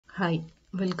Hi,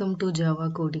 welcome to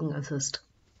Java Coding Assist.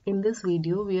 In this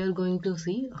video, we are going to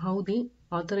see how the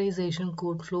authorization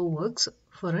code flow works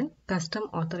for a custom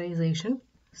authorization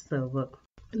server.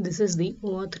 This is the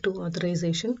OAuth2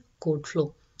 Authorization code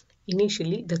flow.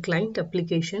 Initially, the client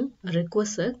application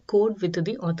requests a code with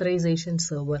the authorization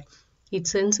server. It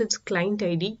sends its client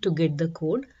ID to get the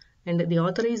code, and the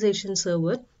authorization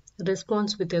server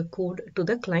responds with a code to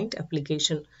the client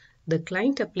application. The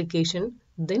client application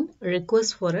then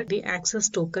requests for the access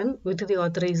token with the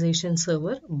authorization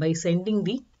server by sending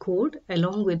the code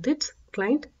along with its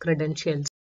client credentials.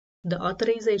 The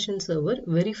authorization server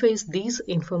verifies these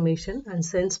information and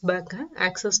sends back an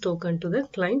access token to the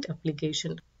client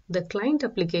application. The client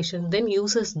application then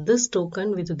uses this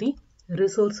token with the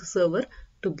resource server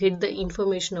to get the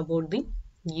information about the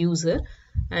user,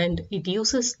 and it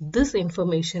uses this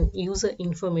user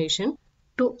information,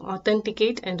 to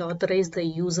authenticate and authorize the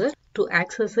user to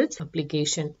access its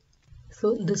application.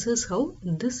 So this is how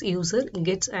this user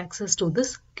gets access to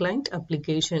this client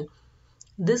application.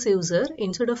 This user,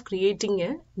 instead of creating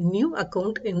a new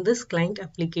account in this client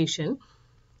application,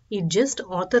 it just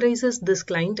authorizes this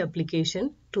client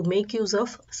application to make use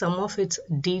of some of its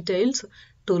details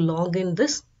to log in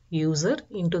this user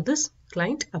into this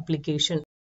client application.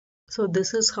 So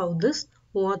this is how this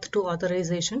OAuth2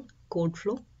 authorization code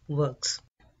flow works.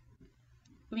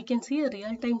 We can see a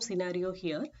real-time scenario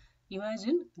here.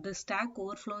 Imagine the Stack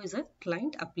Overflow is a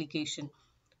client application.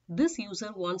 This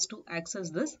user wants to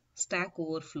access this Stack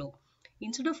Overflow.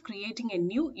 Instead of creating a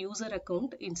new user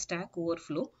account in Stack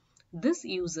Overflow, this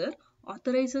user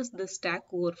authorizes the Stack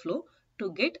Overflow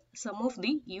to get some of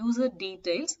the user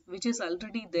details which is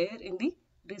already there in the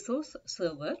resource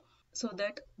server, so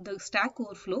that the Stack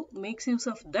Overflow makes use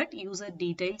of that user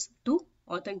details to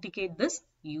authenticate this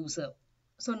user.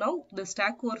 So now the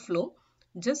Stack Overflow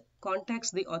just contacts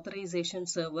the authorization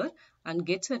server and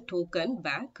gets a token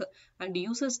back and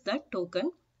uses that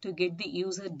token to get the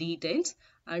user details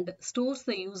and stores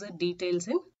the user details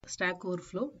in Stack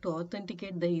Overflow to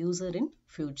authenticate the user in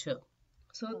future.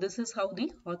 So this is how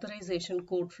the authorization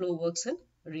code flow works in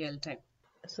real time.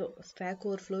 So Stack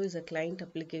Overflow is a client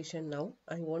application now.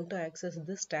 I want to access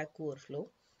this Stack Overflow.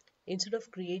 Instead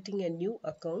of creating a new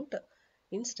account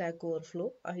in Stack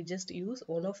Overflow, I just use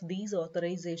one of these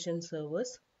authorization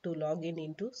servers to log in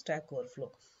into Stack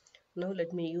Overflow. Now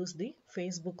let me use the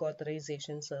Facebook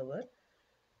authorization server.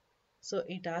 So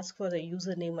it asks for the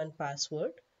username and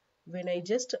password. When I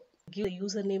just give the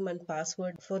username and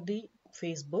password for the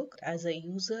Facebook, as a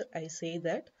user I say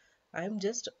that I am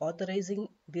just authorizing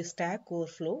the Stack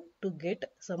Overflow to get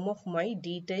some of my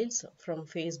details from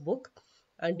Facebook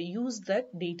and use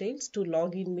that details to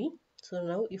log in me. So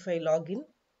now if I log in,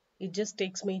 it just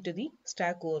takes me to the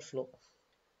Stack Overflow.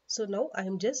 So now I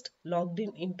am just logged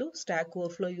in into Stack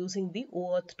Overflow using the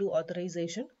OAuth2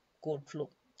 authorization code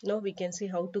flow. Now we can see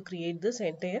how to create this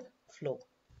entire flow.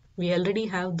 We already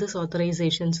have this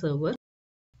authorization server,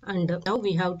 and now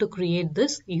we have to create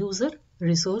this user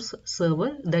resource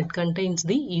server that contains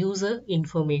the user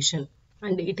information,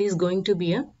 and it is going to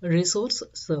be a resource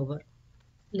server.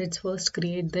 Let's first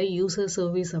create the user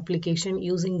service application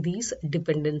using these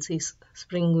dependencies: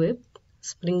 Spring Web,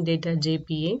 Spring Data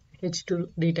JPA, H2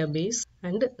 database,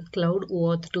 and Cloud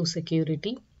OAuth2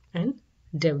 security and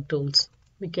DevTools.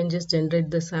 We can just generate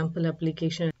the sample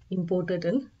application, import it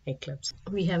in Eclipse.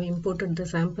 We have imported the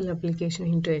sample application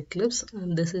into Eclipse,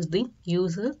 and this is the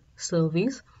user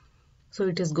service. So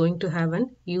it is going to have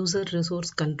an user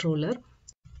resource controller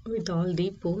with all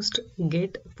the post,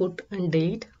 get, put and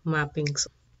delete mappings.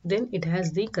 Then it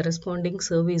has the corresponding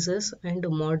services and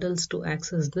models to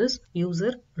access this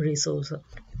user resource.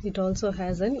 It also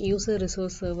has an user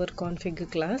resource server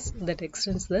config class that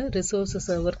extends the resource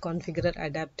server configurer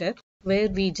adapter, where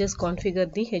we just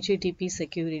configure the HTTP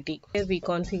security. Here we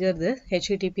configure the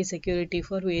HTTP security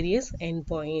for various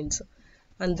endpoints,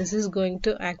 and this is going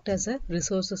to act as a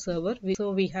resource server.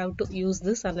 So we have to use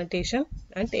this annotation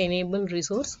and enable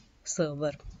resource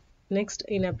server. Next,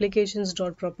 in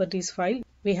applications.properties file,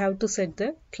 we have to set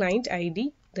the client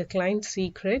ID, the client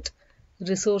secret,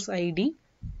 resource ID,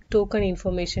 token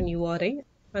information URI,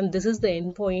 and this is the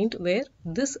endpoint where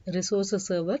this resource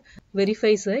server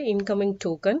verifies the incoming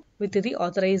token with the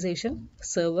authorization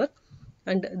server,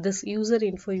 and this user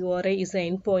info URI is the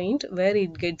endpoint where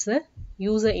it gets the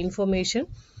user information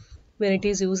when it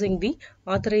is using the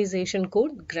authorization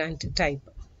code grant type.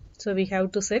 So we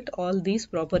have to set all these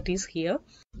properties here.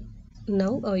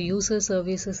 Now our user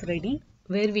service is ready,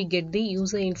 where we get the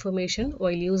user information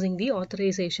while using the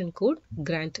authorization code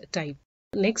grant type.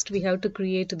 Next we have to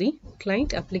create the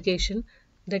client application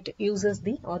that uses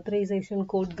the authorization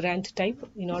code grant type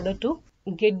in order to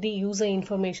get the user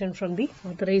information from the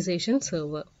authorization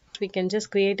server. We can just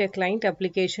create a client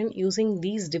application using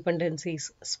these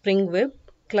dependencies: Spring Web,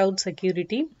 Cloud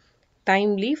Security,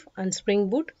 Timeleaf, and Spring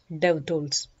Boot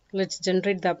DevTools. Let's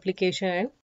generate the application and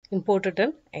import it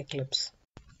in Eclipse.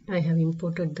 I have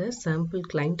imported the sample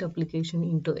client application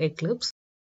into Eclipse,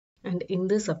 and in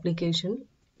this application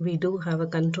we do have a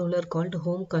controller called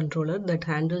home controller that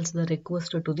handles the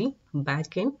request to the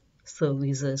backend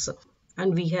services,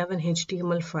 and we have an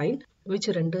HTML file which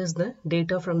renders the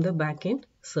data from the backend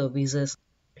services.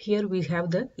 Here we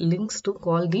have the links to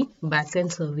call the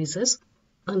backend services,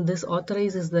 and this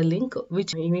authorize is the link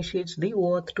which initiates the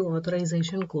OAuth2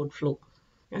 authorization code flow.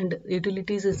 And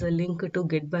utilities is a link to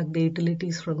get back the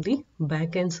utilities from the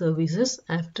backend services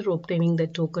after obtaining the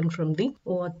token from the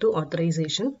OAuth2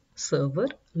 authorization server.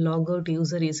 Logout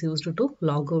user is used to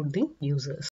log out the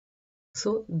users.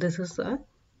 So this is a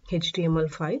HTML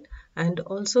file, and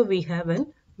also we have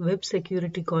an web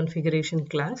security configuration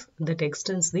class that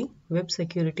extends the web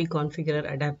security configurer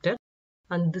adapter,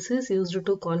 and this is used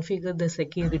to configure the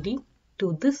security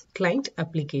to this client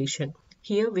application.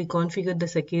 Here we configure the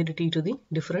security to the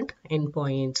different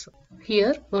endpoints.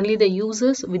 Here only the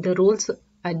users with the roles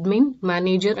admin,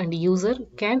 manager and user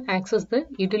can access the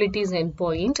utilities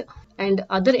endpoint, and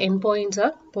other endpoints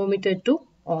are permitted to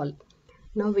all.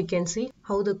 Now we can see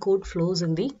how the code flows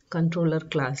in the controller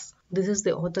class. This is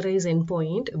the authorize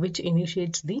endpoint which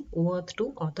initiates the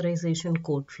OAuth2 authorization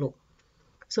code flow.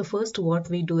 So first what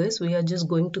we do is we are just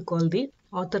going to call the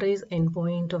authorize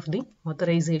endpoint of the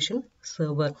authorization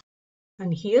server.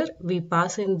 And here we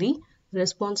pass in the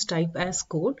response type as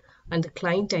code and the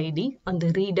client ID and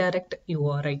the redirect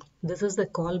URI. This is the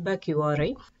callback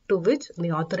URI to which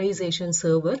the authorization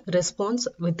server responds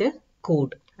with a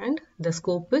code, and the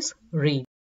scope is read.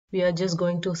 We are just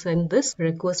going to send this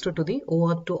request to the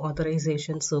OAuth2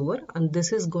 authorization server, and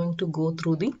this is going to go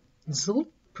through the Zuul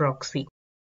proxy.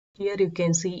 Here you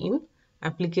can see in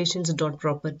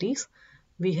applications.properties,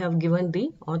 we have given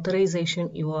the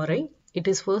authorization URI. It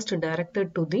is first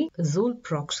directed to the Zuul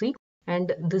proxy,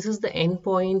 and this is the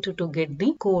endpoint to get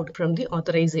the code from the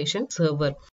authorization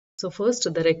server. So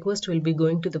first the request will be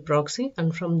going to the proxy,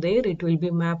 and from there it will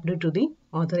be mapped to the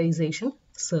authorization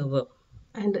server.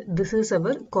 And this is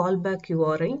our callback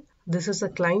URI. This is a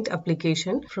client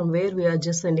application from where we are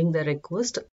just sending the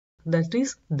request. That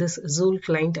is this Zuul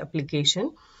client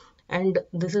application. And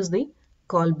this is the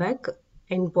callback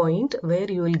endpoint where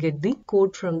you will get the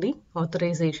code from the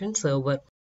authorization server.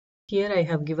 Here I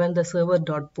have given the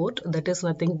server.port, that is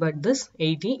nothing but this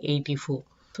 8084.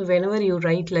 So whenever you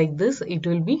write like this, it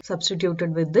will be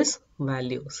substituted with this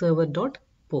value,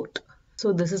 server.port.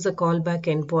 So this is the callback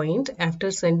endpoint. After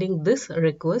sending this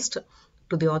request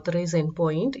to the authorized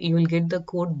endpoint, you will get the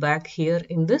code back here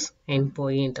in this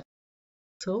endpoint.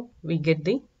 So we get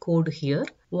the code here.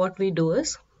 What we do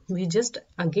is we just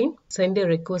again send a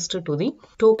request to the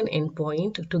token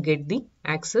endpoint to get the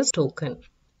access token.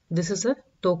 This is a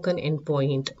token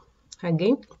endpoint.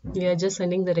 Again, we are just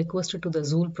sending the request to the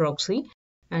Zuul proxy,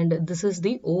 and this is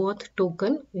the OAuth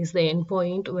token is the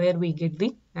endpoint where we get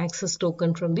the access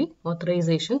token from the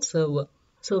authorization server.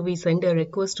 So we send a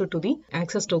request to the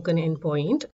access token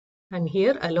endpoint, and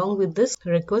here along with this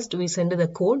request we send the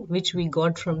code which we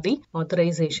got from the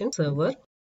authorization server,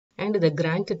 and the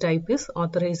grant type is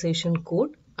authorization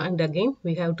code, and again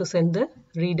we have to send the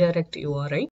redirect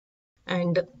URI,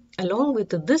 and along with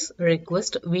this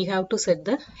request we have to set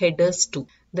the headers too.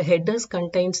 The headers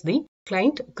contains the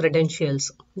client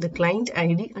credentials. The client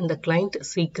ID and the client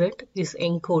secret is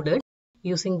encoded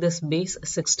using this base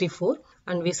 64,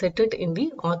 and we set it in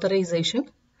the authorization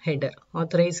header,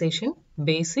 authorization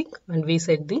basic, and we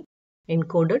set the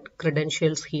encoded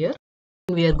credentials here.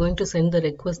 We are going to send the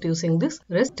request using this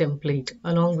REST template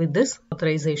along with this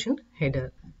authorization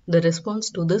header. The response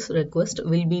to this request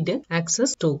will be the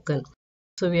access token.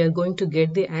 So we are going to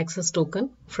get the access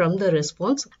token from the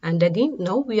response, and again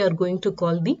now we are going to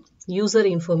call the user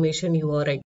information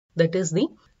URI. That is the,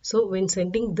 so when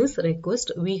sending this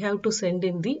request we have to send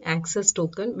in the access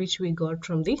token which we got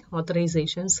from the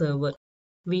authorization server.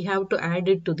 We have to add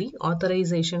it to the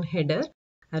authorization header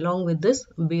along with this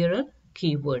bearer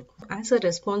keyword. As a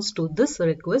response to this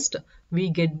request, we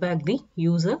get back the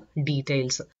user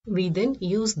details. We then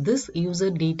use this user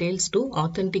details to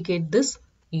authenticate this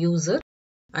user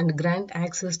and grant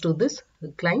access to this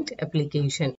client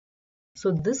application.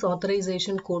 So this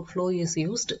authorization code flow is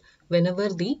used whenever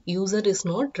the user is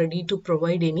not ready to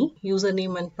provide any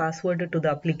username and password to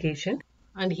the application,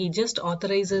 and he just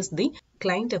authorizes the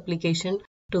client application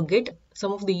to get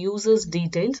some of the user's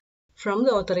details from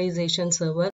the authorization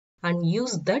server and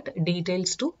use that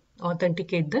details to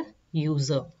authenticate the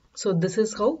user. So this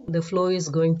is how the flow is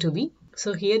going to be.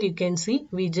 So here you can see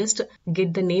we just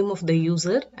get the name of the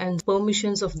user and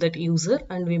permissions of that user,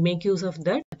 and we make use of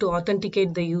that to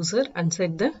authenticate the user and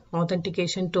set the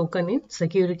authentication token in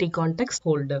security context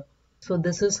folder. So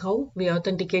this is how we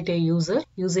authenticate a user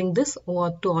using this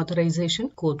OAuth2 authorization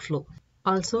code flow.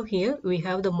 Also here we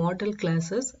have the model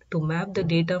classes to map the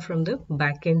data from the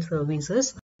backend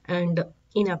services, and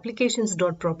in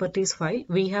applications.properties file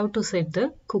we have to set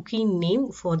the cookie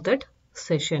name for that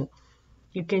session.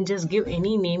 You can just give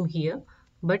any name here,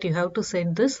 but you have to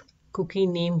set this cookie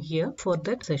name here for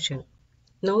that session.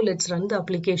 Now let's run the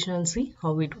application and see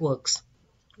how it works.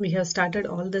 We have started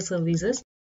all the services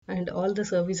and all the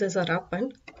services are up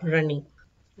and running.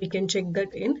 We can check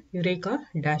that in Eureka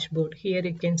dashboard. Here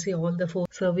you can see all the 4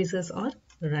 services are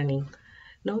running.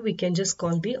 Now we can just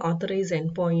call the authorize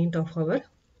endpoint of our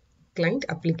client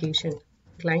application.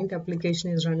 Client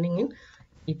application is running in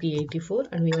EP84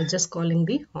 and we are just calling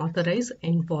the authorize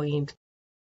endpoint.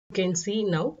 You can see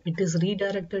now it is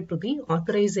redirected to the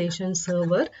authorization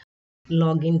server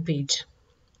login page.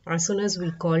 As soon as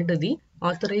we called the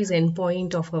authorize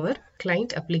endpoint of our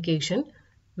client application,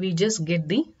 we just get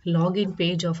the login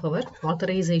page of our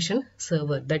authorization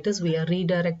server. That is, we are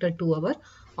redirected to our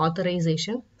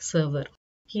authorization server.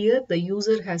 Here the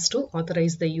user has to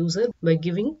authorize the user by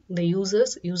giving the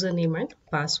user's username and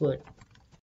password.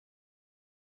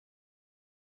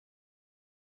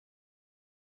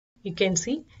 You can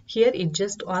see here it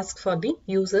just asks for the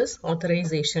user's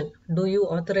authorization. Do you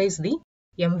authorize the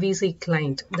MVC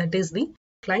client? That is the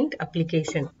client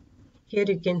application. Here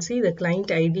you can see the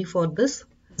client ID for this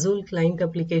Zuul client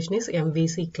application is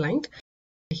MVC client.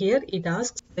 Here it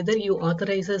asks whether you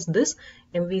authorizes this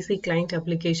MVC client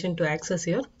application to access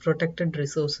your protected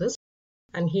resources.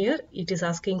 And here it is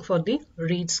asking for the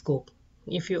read scope.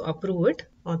 If you approve it,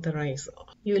 authorize.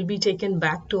 You will be taken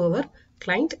back to our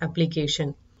client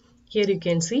application. Here you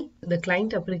can see the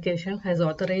client application has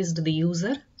authorized the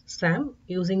user Sam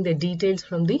using the details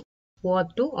from the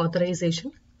OAuth2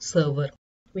 authorization server.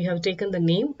 We have taken the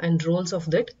name and roles of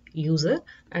that user,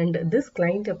 and this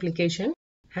client application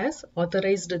has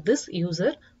authorized this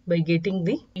user by getting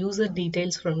the user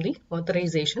details from the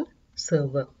authorization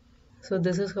server. So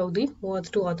this is how the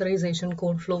OAuth2 authorization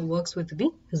code flow works with the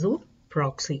Zuul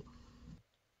proxy.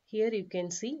 Here you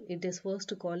can see it is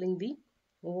first calling the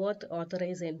OAuth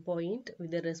authorize endpoint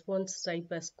with the response type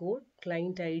as code,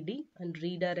 client ID and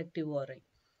redirect URI.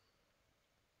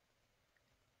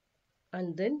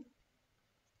 And then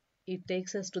it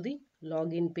takes us to the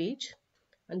login page,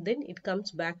 and then it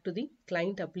comes back to the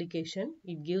client application.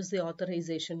 It gives the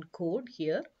authorization code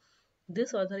here.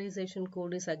 This authorization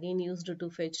code is again used to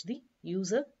fetch the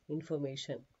user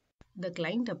information. The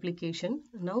client application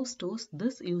now stores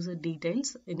this user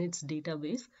details in its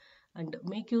database and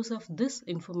make use of this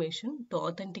information to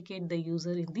authenticate the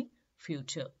user in the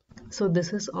future. So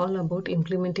this is all about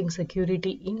implementing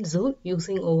security in Zuul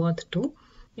using OAuth2.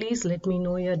 Please let me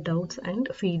know your doubts and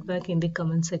feedback in the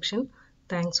comment section.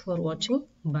 Thanks for watching.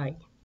 Bye.